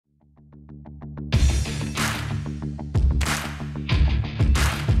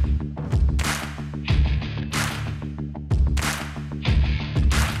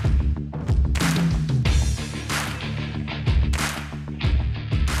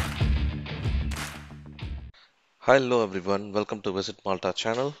Hello everyone, welcome to Visit Malta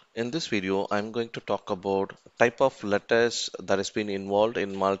channel. In this video, I'm going to talk about type of letters that has been involved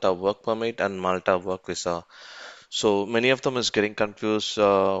in Malta work permit and Malta work visa. So many of them is getting confused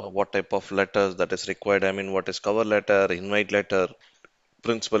what type of letters that is required. I mean, what is cover letter, invite letter,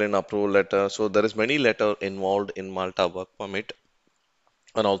 principal and approval letter. So there is many letter involved in Malta work permit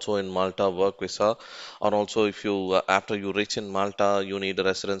and also in Malta work visa, and also if you after you reach in Malta you need a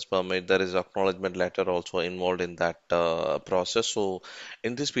residence permit. There is acknowledgement letter also involved in that process. So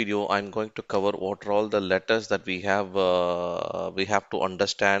in this video I'm going to cover what are all the letters that we have to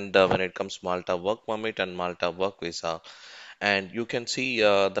understand when it comes Malta work permit and Malta work visa. And you can see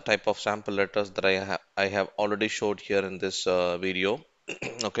the type of sample letters that I have already showed here in this video.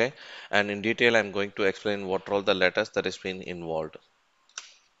 Okay, and in detail I'm going to explain what are all the letters that is been involved.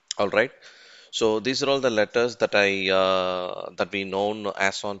 All right. So these are all the letters that that we know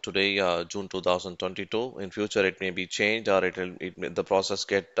as on today, June 2022. In future, it may be changed or the process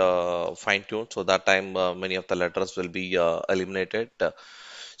get fine-tuned. So that time, many of the letters will be eliminated.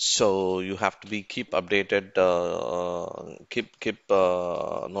 So you have to be keep updated, keep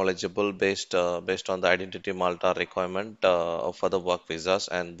knowledgeable based on the Identity Malta requirement for the work visas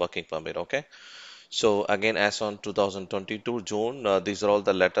and working permit. Okay. So again, as on 2022 June, these are all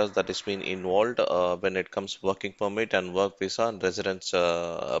the letters that is been involved when it comes working permit and work visa and residence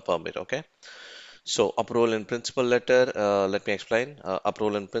permit. Okay. So approval in principle letter, let me explain.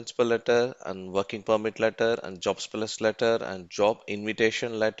 Approval in principle letter and working permit letter and JobsPlus letter and job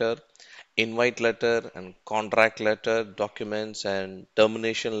invitation letter, invite letter and contract letter, documents and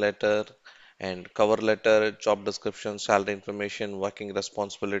termination letter and cover letter, job description, salary information, working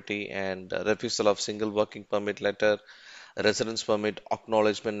responsibility, and refusal of single working permit letter, residence permit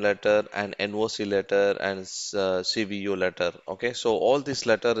acknowledgement letter, and NOC letter, and CVU letter. Okay, so all these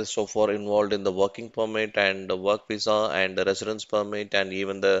letter is so far involved in the working permit and the work visa and the residence permit and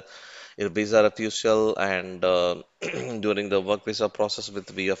even the visa refusal and during the work visa process with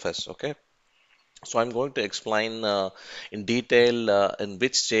VFS. Okay. So I'm going to explain in detail in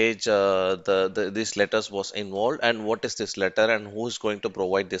which stage these letters was involved and what is this letter and who is going to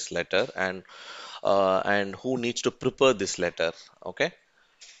provide this letter and who needs to prepare this letter. Okay.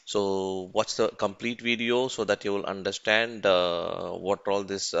 So watch the complete video so that you will understand what all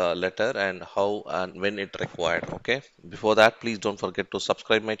this letter and how and when it required. Okay. Before that, please don't forget to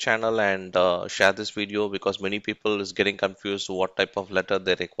subscribe my channel and share this video because many people is getting confused what type of letter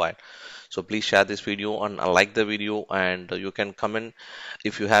they require. So please share this video and like the video and you can comment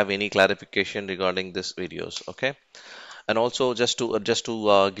if you have any clarification regarding this videos. Okay. And also just to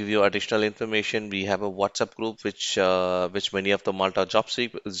give you additional information, we have a WhatsApp group which many of the Malta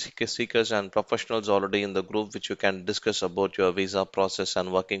seekers and professionals already in the group, which you can discuss about your visa process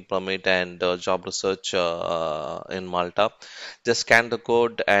and working permit and job research in Malta. Just scan the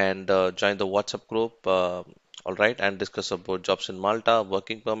code and join the WhatsApp group. All right, and discuss about jobs in Malta,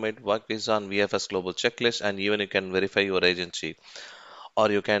 working permit, work visa, and VFS Global Checklist, and even you can verify your agency or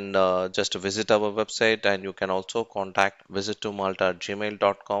you can just visit our website and you can also contact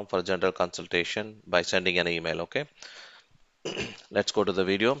visittomalta@gmail.com for general consultation by sending an email. Okay, let's go to the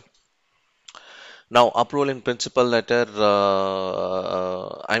video. Now, approval in principle letter,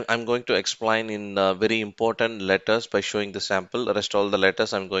 I'm going to explain in very important letters by showing the sample. The rest all the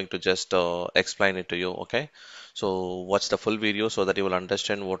letters I'm going to just explain it to you. Okay, so watch the full video so that you will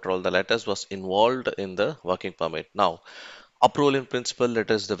understand what all the letters was involved in the working permit. Now, approval in principle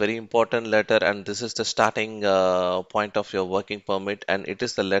letter is the very important letter, and this is the starting point of your working permit, and it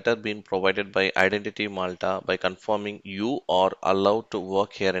is the letter being provided by Identity Malta by confirming you are allowed to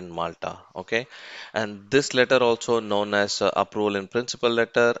work here in Malta. Okay, and this letter also known as approval in principle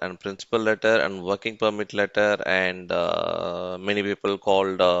letter and working permit letter, and many people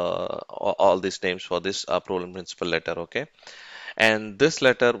called all these names for this approval in principle letter. Okay, and this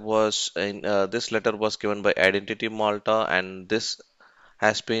letter was given by Identity Malta, and this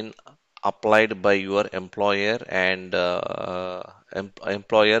has been applied by your employer and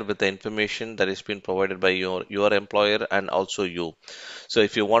employer with the information that is been provided by your employer and also you. So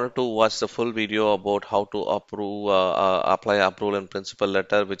if you wanted to watch the full video about how to apply approval in principle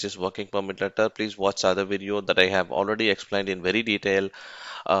letter, which is working permit letter, please watch other video that I have already explained in very detail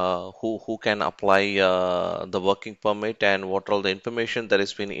who can apply the working permit and what all the information that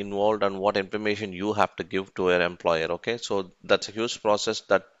has been involved and what information you have to give to your employer. Okay, so that's a huge process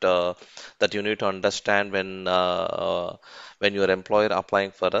that you need to understand when your employer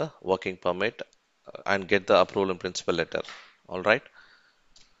applying for a working permit and get the approval in principle letter. All right.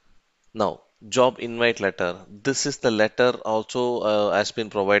 Now, Job invite letter. This is the letter also has been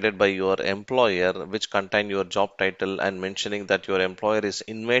provided by your employer, which contain your job title and mentioning that your employer is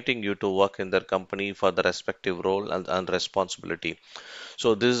inviting you to work in their company for the respective role and responsibility.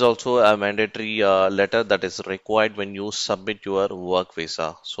 So this is also a mandatory letter that is required when you submit your work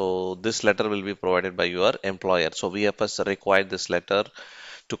visa. So this letter will be provided by your employer. So VFS required this letter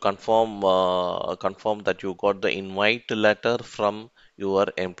to confirm that you got the invite letter from your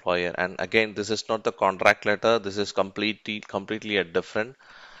employer. And again, this is not the contract letter. This is completely a different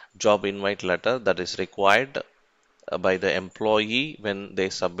job invite letter that is required by the employee when they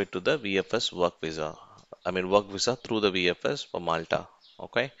submit to the VFS work visa. I mean work visa through the VFS for Malta.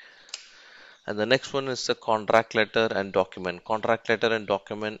 Okay. And the next one is the contract letter and document. Contract letter and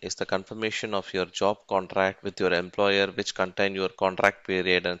document is the confirmation of your job contract with your employer, which contain your contract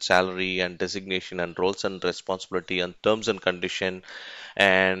period and salary and designation and roles and responsibility and terms and condition.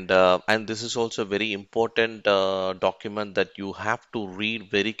 And this is also a very important document that you have to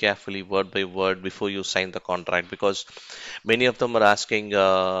read very carefully, word by word, before you sign the contract, because many of them are asking,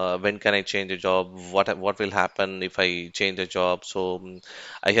 when can I change a job? What will happen if I change a job? So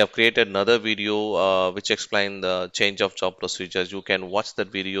I have created another video which explain the change of job procedures. You can watch that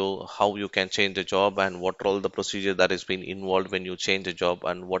video, how you can change the job and what all the procedure that is being involved when you change a job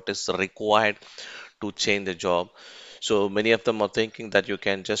and what is required to change the job. So many of them are thinking that you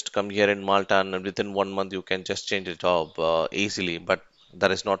can just come here in Malta and within 1 month you can just change a job easily, but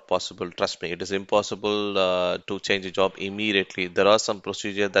that is not possible. Trust me, it is impossible to change a job immediately. There are some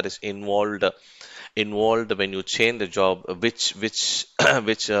procedure that is involved when you change the job, which which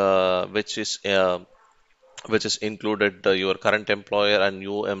is included your current employer and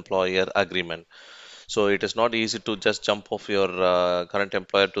new employer agreement. So it is not easy to just jump off your current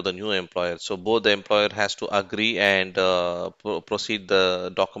employer to the new employer. So both the employer has to agree and proceed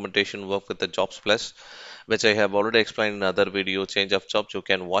the documentation work with the Jobs Plus, which I have already explained in another video, change of jobs. You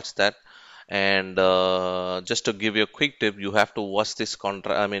can watch that. And just to give you a quick tip, you have to watch this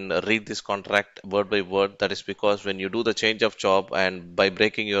contract, I mean, read this contract word by word. That is because when you do the change of job and by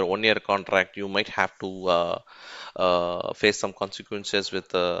breaking your 1 year contract, you might have to face some consequences with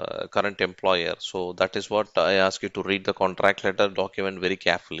the current employer. So that is what I ask you to read the contract letter document very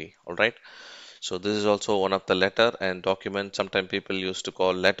carefully. All right. So this is also one of the letter and document. Sometimes people used to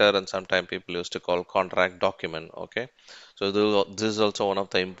call letter and sometimes people used to call contract document. Okay. So this is also one of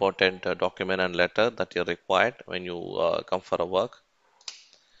the important document and letter that you required when you come for a work.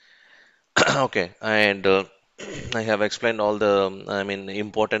 Okay. And I have explained all the, I mean,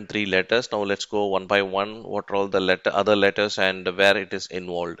 important three letters. Now let's go one by one. What are all the other letters and where it is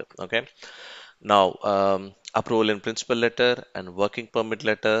involved? Okay. Now, approval in principle letter and working permit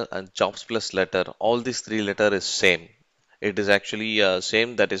letter and jobs plus letter, all these three letter is same. It is actually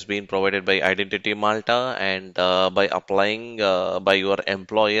same that is being provided by Identity Malta and by applying by your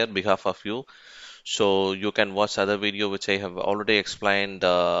employer behalf of you. So you can watch other video which I have already explained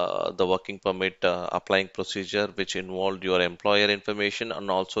the working permit applying procedure, which involved your employer information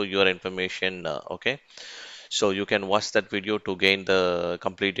and also your information. Okay, so you can watch that video to gain the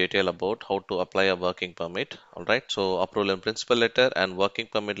complete detail about how to apply a working permit. All right. So approval and principal letter and working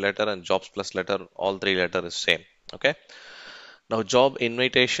permit letter and jobs plus letter, all three letter is same. Okay. Now, job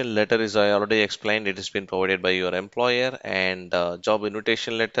invitation letter is I already explained. It has been provided by your employer, and job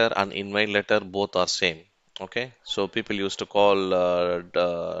invitation letter and invite letter both are same. Okay, so people used to call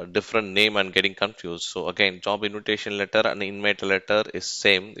different name and getting confused. So again, job invitation letter and invite letter is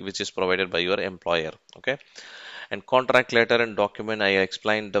same, which is provided by your employer. Okay, and contract letter and document I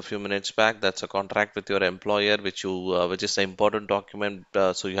explained a few minutes back. That's a contract with your employer, which is an important document.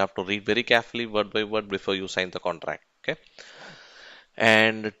 So you have to read very carefully, word by word, before you sign the contract. Okay.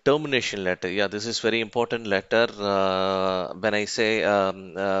 And termination letter, yeah, this is very important letter. When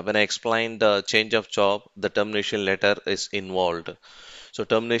I explain the change of job, the termination letter is involved. So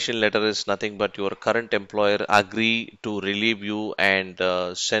termination letter is nothing but your current employer agree to relieve you and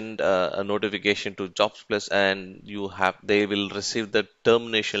send a notification to Jobs Plus, and they will receive the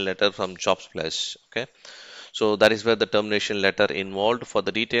termination letter from Jobs Plus. Okay. So that is where the termination letter involved. For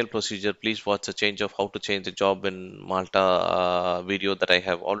the detailed procedure, please watch the change of how to change the job in Malta video that I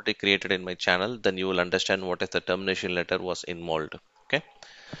have already created in my channel. Then you will understand what is the termination letter was involved. Okay.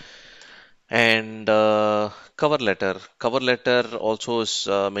 And cover letter. Cover letter also is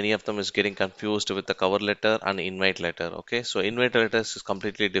many of them is getting confused with the cover letter and invite letter. Okay, so invite letters is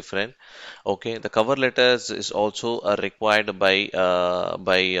completely different. Okay, the cover letters is also required by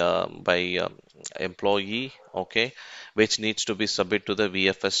employee. Okay, which needs to be submitted to the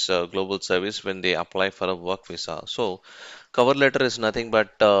VFS Global Service when they apply for a work visa. So Cover letter is nothing but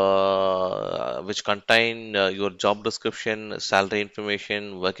which contain your job description, salary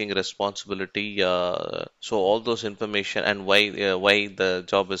information, working responsibility. So all those information and why the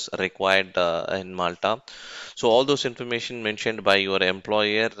job is required in Malta. So all those information mentioned by your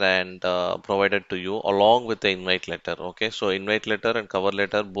employer and provided to you along with the invite letter. Okay, so invite letter and cover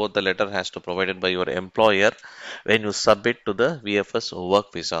letter, both the letter has to provided by your employer when you submit to the VFS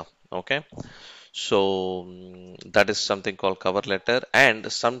work visa. Okay. So that is something called cover letter. And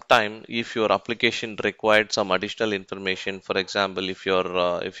sometime if your application required some additional information, for example, if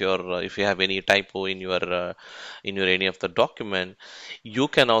you have any typo in your any of the document, you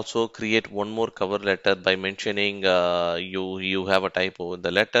can also create one more cover letter by mentioning you have a typo in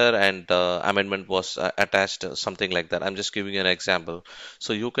the letter and amendment was attached, something like that. I'm just giving you an example.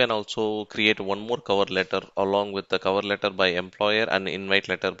 So you can also create one more cover letter along with the cover letter by employer and invite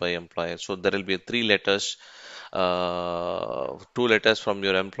letter by employer. So there will be three letters, two letters from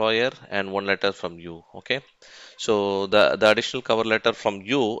your employer and one letter from you. Okay. So the additional cover letter from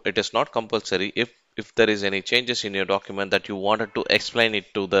you, it is not compulsory. If there is any changes in your document that you wanted to explain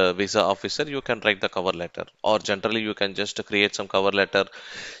it to the visa officer, you can write the cover letter. Or generally, you can just create some cover letter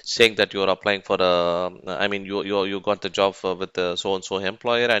saying that you are applying for a, I mean, you got the job with the so and so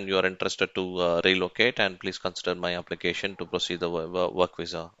employer and you are interested to relocate and please consider my application to proceed the work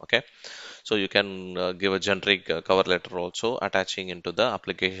visa. Okay. So you can give a generic cover letter also attaching into the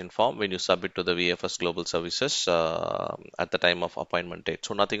application form when you submit to the VFS Global Services at the time of appointment date.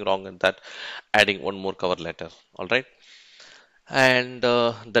 So nothing wrong in that, adding one more cover letter. All right. And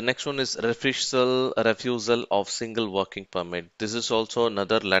the next one is refusal of single working permit. This is also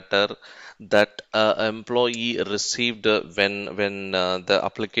another letter that employee received when the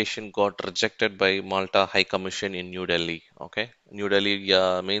application got rejected by Malta High Commission in New Delhi. Okay, New Delhi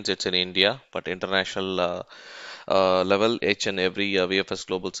means it's in India, but international level, each and every VFS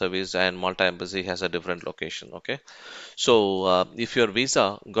Global Service and Malta Embassy has a different location. Okay, so, if your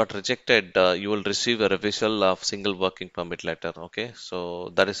visa got rejected, you will receive a refusal of single working permit letter. Okay,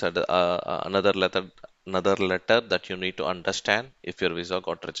 so that is another letter that you need to understand if your visa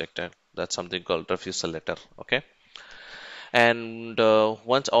got rejected. That's something called refusal letter. Okay, and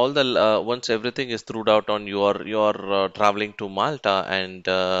once everything is through out on your traveling to Malta and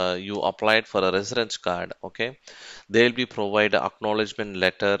you applied for a residence card. Okay, they'll be provide acknowledgement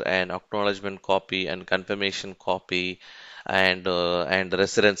letter and acknowledgement copy and confirmation copy and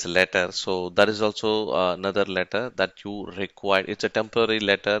residence letter. So that is also another letter that you require. It's a temporary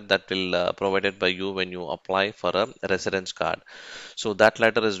letter that will provided by you when you apply for a residence card. So that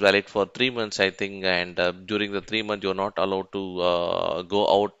letter is valid for 3 months, I think, and during the 3 months you're not allowed to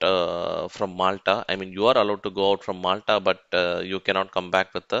go out from Malta. I mean, you are allowed to go out from Malta, but you cannot come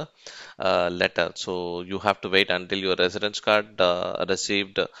back with the letter. So you have to wait until your residence card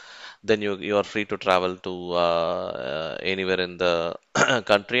received. Then you are free to travel to anywhere in the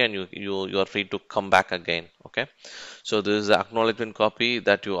country, and you are free to come back again. Okay. So this is the acknowledgement copy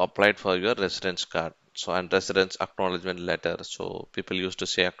that you applied for your residence card. So and residence acknowledgement letter. So people used to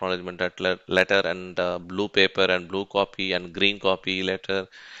say acknowledgement letter and blue paper and blue copy and green copy letter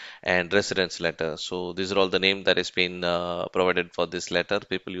and residence letter. So these are all the name that has been provided for this letter.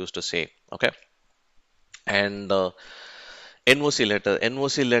 People used to say. Okay. And NOC letter.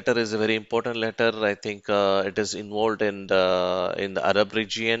 NOC letter is a very important letter. I think it is involved in the Arab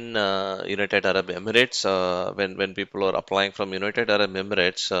region, United Arab Emirates. When people are applying from United Arab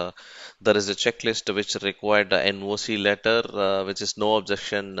Emirates, there is a checklist which required the NOC letter, which is no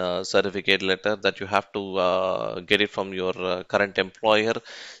objection certificate letter that you have to get it from your current employer,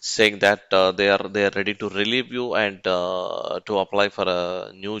 saying that they are ready to relieve you and to apply for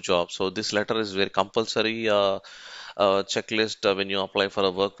a new job. So this letter is very compulsory. Checklist when you apply for a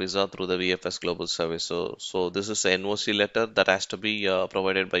work visa through the VFS Global Service. So this is an NOC letter that has to be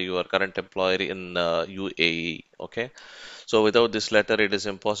provided by your current employer in UAE. Okay. So without this letter, it is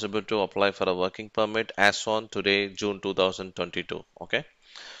impossible to apply for a working permit as on today, June 2022. Okay.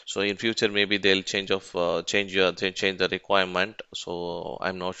 So in future, maybe they'll change the requirement. So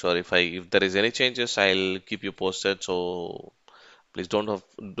I'm not sure if there is any changes, I'll keep you posted. So please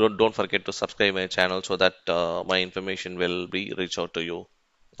don't forget to subscribe my channel so that my information will be reach out to you.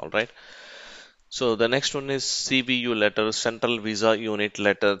 All right. So the next one is CVU letter, Central Visa Unit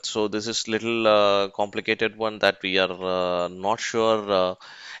letter. So this is little complicated one that we are not sure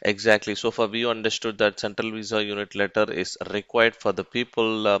exactly. So far we understood that Central Visa Unit letter is required for the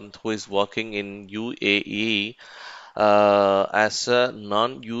people who is working in UAE as a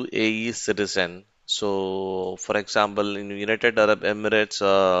non-UAE citizen. So, for example, in United Arab Emirates,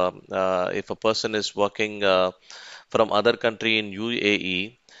 if a person is working from other country in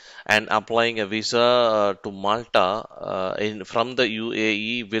UAE and applying a visa to Malta in from the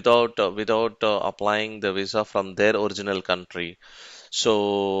UAE without applying the visa from their original country.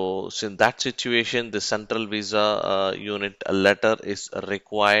 So in that situation, the central visa unit letter is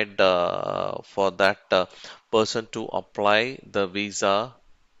required for that person to apply the visa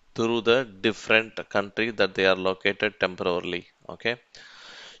through the different country that they are located temporarily. Okay.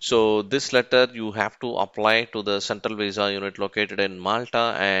 So this letter you have to apply to the central visa unit located in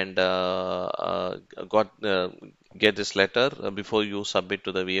Malta and got get this letter before you submit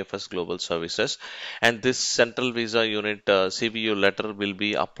to the VFS Global Services. And this central visa unit CVU letter will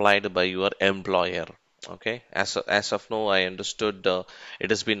be applied by your employer. Okay, as of now, I understood it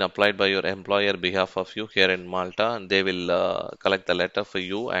has been applied by your employer behalf of you here in Malta, and they will collect the letter for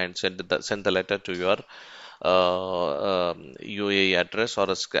you and send the letter to your UAE address or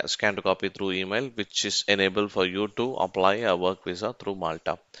a scanned copy through email, which is enabled for you to apply a work visa through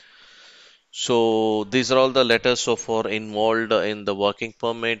Malta. So these are all the letters so far involved in the working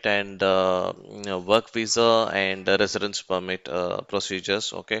permit and work visa and residence permit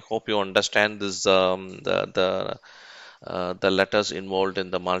procedures. Okay, hope you understand this the letters involved in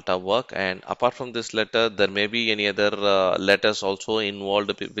the Malta work. And apart from this letter, there may be any other letters also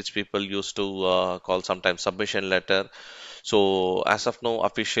involved, which people used to call sometimes submission letter. So as of now,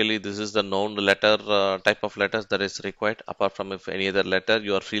 officially, this is the known letter type of letters that is required. Apart from if any other letter,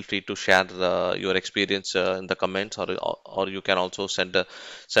 you are feel free to share your experience in the comments, or you can also send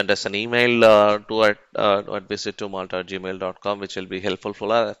us an email at visittomalta@gmail.com, which will be helpful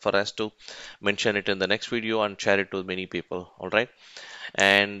for us to mention it in the next video and share it to many people. All right.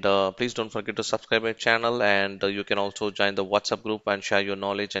 And please don't forget to subscribe my channel, and you can also join the WhatsApp group and share your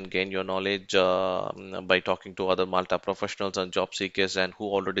knowledge and gain your knowledge by talking to other Malta professionals and job seekers and who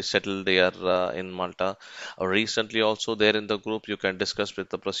already settled there in Malta. Recently, also there in the group, you can discuss with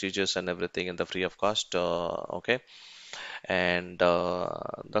the procedures and everything in the free of cost. Okay, and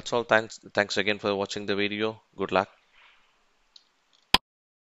that's all. Thanks again for watching the video. Good luck.